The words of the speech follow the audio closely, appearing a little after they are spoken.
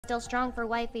Still strong for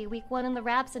wifey. Week 1 in the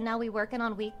wraps, and now we working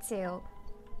on week 2.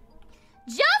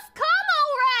 Just come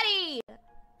already!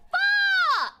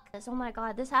 Fuck! Oh my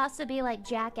god, this has to be like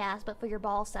Jackass, but for your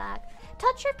ball sack.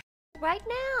 Touch your right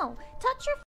now. Touch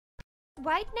your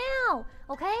right now,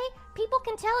 okay? People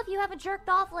can tell if you haven't jerked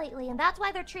off lately, and that's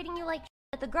why they're treating you like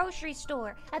at the grocery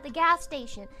store, at the gas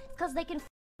station. It's because they can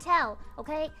tell,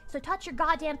 okay? So touch your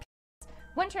goddamn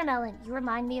Wintermelon, you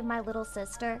remind me of my little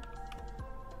sister.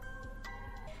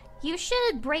 You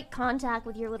should break contact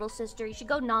with your little sister. You should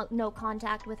go no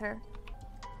contact with her.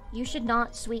 You should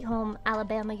not Sweet Home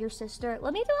Alabama your sister.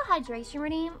 Let me do a hydration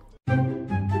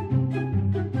routine.